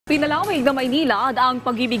Pinalawig na Maynilad ang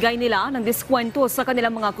pagbibigay nila ng diskwento sa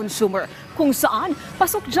kanilang mga consumer, kung saan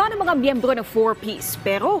pasok dyan ang mga miyembro ng 4-piece.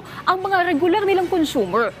 Pero ang mga regular nilang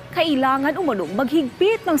consumer, kailangan umanong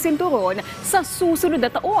maghigpit ng sinturon sa susunod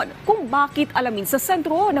na taon. Kung bakit, alamin sa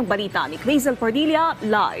Sentro ng Balita ni Padilla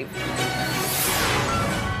live.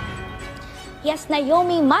 Yes,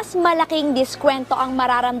 Naomi, mas malaking diskwento ang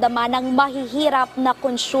mararamdaman ng mahihirap na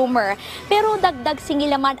consumer. Pero dagdag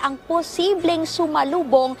singil naman ang posibleng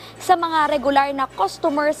sumalubong sa mga regular na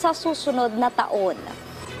customer sa susunod na taon.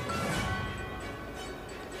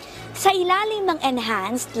 Sa ilalim ng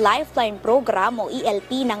Enhanced Lifeline Program o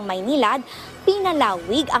ELP ng Maynilad,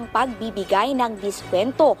 pinalawig ang pagbibigay ng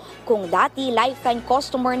diskwento. Kung dati lifeline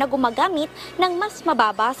customer na gumagamit ng mas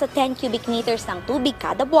mababa sa 10 cubic meters ng tubig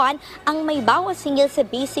kada buwan ang may bawas singil sa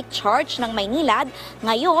basic charge ng Maynilad,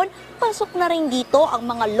 ngayon pasok na rin dito ang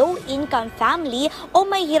mga low-income family o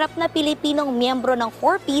may hirap na Pilipinong miyembro ng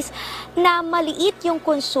 4-piece na maliit yung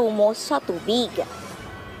konsumo sa tubig.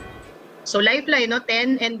 So lifeline, no,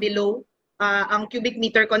 10 and below, ang cubic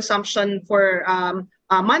meter consumption for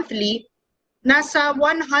monthly, nasa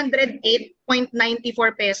 108.94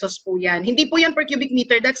 pesos po yan. Hindi po yan per cubic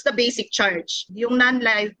meter, that's the basic charge. Yung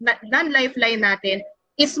non-lifeline natin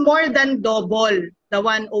is more than double the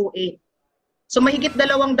 108. So mahigit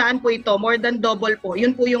 200 po ito, more than double po.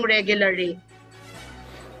 Yun po yung regular rate.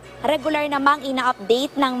 Regular namang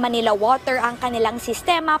ina-update ng Manila Water ang kanilang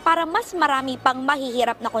sistema para mas marami pang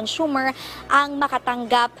mahihirap na consumer ang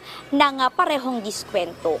makatanggap ng parehong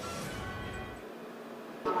diskwento.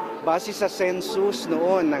 Base sa census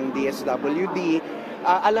noon ng DSWD,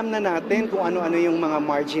 alam na natin kung ano-ano yung mga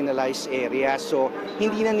marginalized area. So,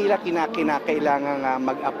 hindi na nila kinakailangan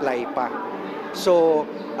mag-apply pa. So,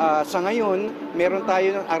 sa ngayon, meron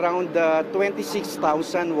tayo around 26,000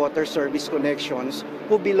 water service connections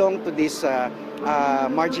who belong to these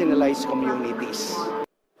marginalized communities.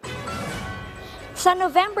 Sa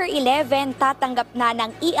November 11, tatanggap na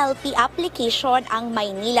ng ELP application ang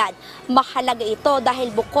Maynilad. Mahalaga ito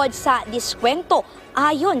dahil bukod sa diskwento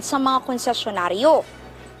ayon sa mga konsesyonaryo.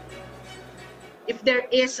 If there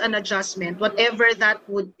is an adjustment, whatever that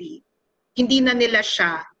would be, hindi na nila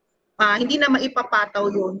siya, hindi na maipapataw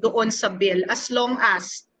yun doon sa bill as long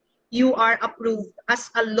as you are approved as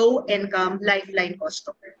a low-income lifeline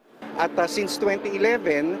customer. At since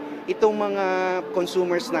 2011, itong mga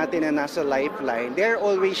consumers natin na nasa lifeline, they're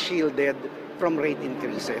always shielded from rate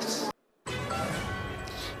increases.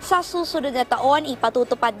 Sa susunod na taon,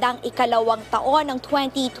 ipatutupad ng ikalawang taon ng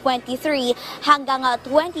 2023 hanggang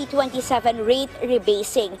 2027 rate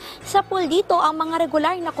rebasing. Sa pool dito ang mga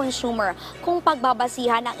regular na consumer kung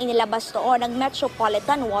pagbabasihan ang inilabas noon ng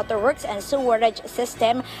Metropolitan Waterworks and Sewerage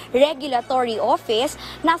System Regulatory Office,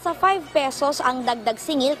 nasa 5 pesos ang dagdag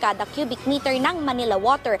singil kada cubic meter ng Manila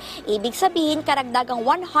Water. Ibig sabihin, karagdagang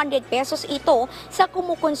 100 pesos ito sa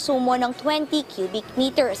kumukonsumo ng 20 cubic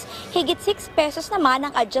meters. Higit 6 pesos naman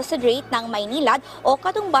ang adjusted rate ng Maynilad o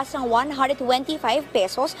katumbas ng 125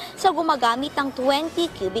 pesos sa gumagamit ng 20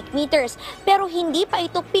 cubic meters. Pero hindi pa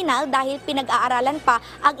ito pinal dahil pinag-aaralan pa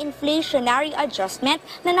ang inflationary adjustment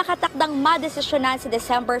na nakatakdang madesisyonan sa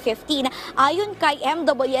December 15 ayon kay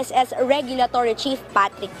MWSS Regulatory Chief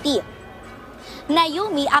Patrick T.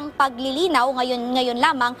 Naomi, ang paglilinaw ngayon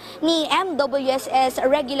lamang ni MWSS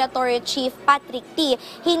Regulatory Chief Patrick T,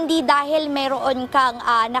 hindi dahil meron kang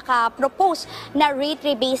nakapropose na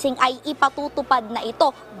rate rebasing ay ipatutupad na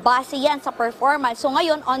ito. Base yan sa performance. So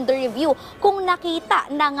ngayon, under review, kung nakita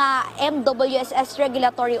ng MWSS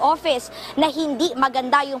Regulatory Office na hindi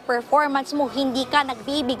maganda yung performance mo, hindi ka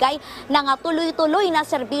nagbibigay ng tuloy-tuloy na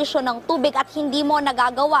serbisyo ng tubig at hindi mo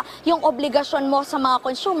nagagawa yung obligasyon mo sa mga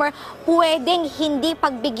consumer, pwedeng hindi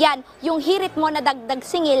pagbigyan yung hirit mo na dagdag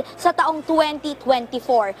singil sa taong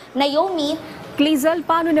 2024. Naomi? Clizel,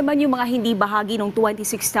 paano naman yung mga hindi bahagi ng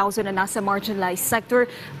 26,000 na nasa marginalized sector?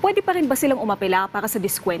 Pwede pa rin ba silang umapela para sa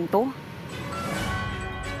diskwento?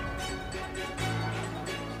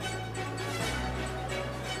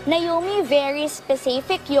 Naomi, very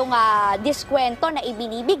specific yung diskwento na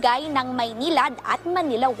ibinibigay ng Maynilad at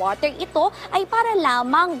Manila Water. Ito ay para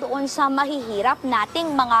lamang doon sa mahihirap nating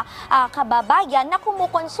mga kababayan na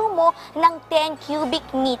kumukonsumo ng 10 cubic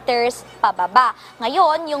meters pababa.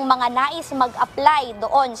 Ngayon, yung mga nais mag-apply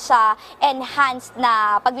doon sa enhanced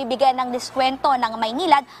na pagbibigay ng diskwento ng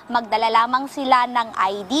Maynilad, magdala lamang sila ng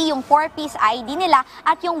ID, yung 4-piece ID nila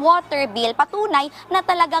at yung water bill, patunay na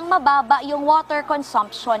talagang mababa yung water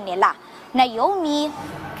consumption nila. Naomi.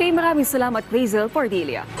 Maraming salamat,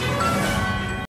 Padilla.